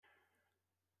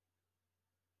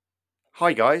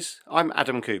Hi guys, I'm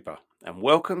Adam Cooper and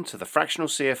welcome to the Fractional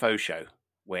CFO show,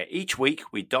 where each week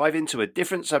we dive into a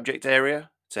different subject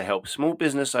area to help small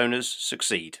business owners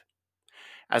succeed.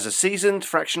 As a seasoned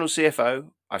fractional CFO,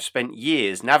 I've spent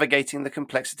years navigating the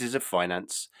complexities of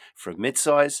finance, from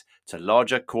mid-size to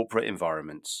larger corporate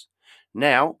environments.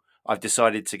 Now, I've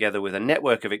decided together with a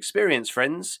network of experienced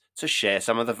friends to share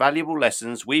some of the valuable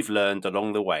lessons we've learned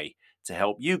along the way to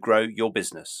help you grow your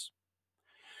business.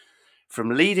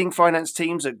 From leading finance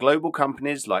teams at global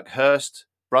companies like Hearst,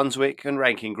 Brunswick and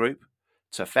Ranking Group,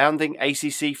 to founding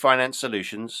ACC Finance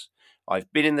Solutions, I've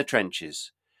been in the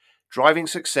trenches, driving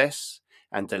success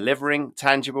and delivering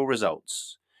tangible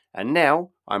results. And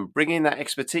now I'm bringing that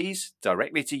expertise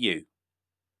directly to you.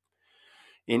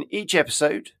 In each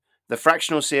episode, the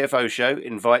Fractional CFO Show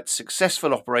invites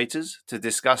successful operators to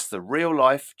discuss the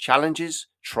real-life challenges,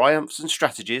 triumphs and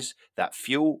strategies that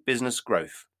fuel business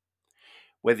growth.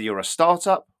 Whether you're a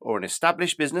startup or an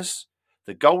established business,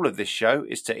 the goal of this show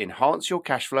is to enhance your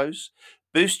cash flows,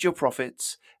 boost your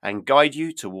profits, and guide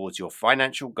you towards your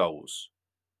financial goals.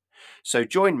 So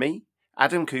join me,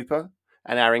 Adam Cooper,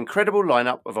 and our incredible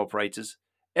lineup of operators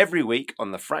every week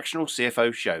on the Fractional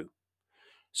CFO Show.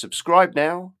 Subscribe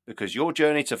now because your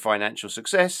journey to financial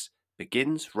success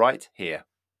begins right here.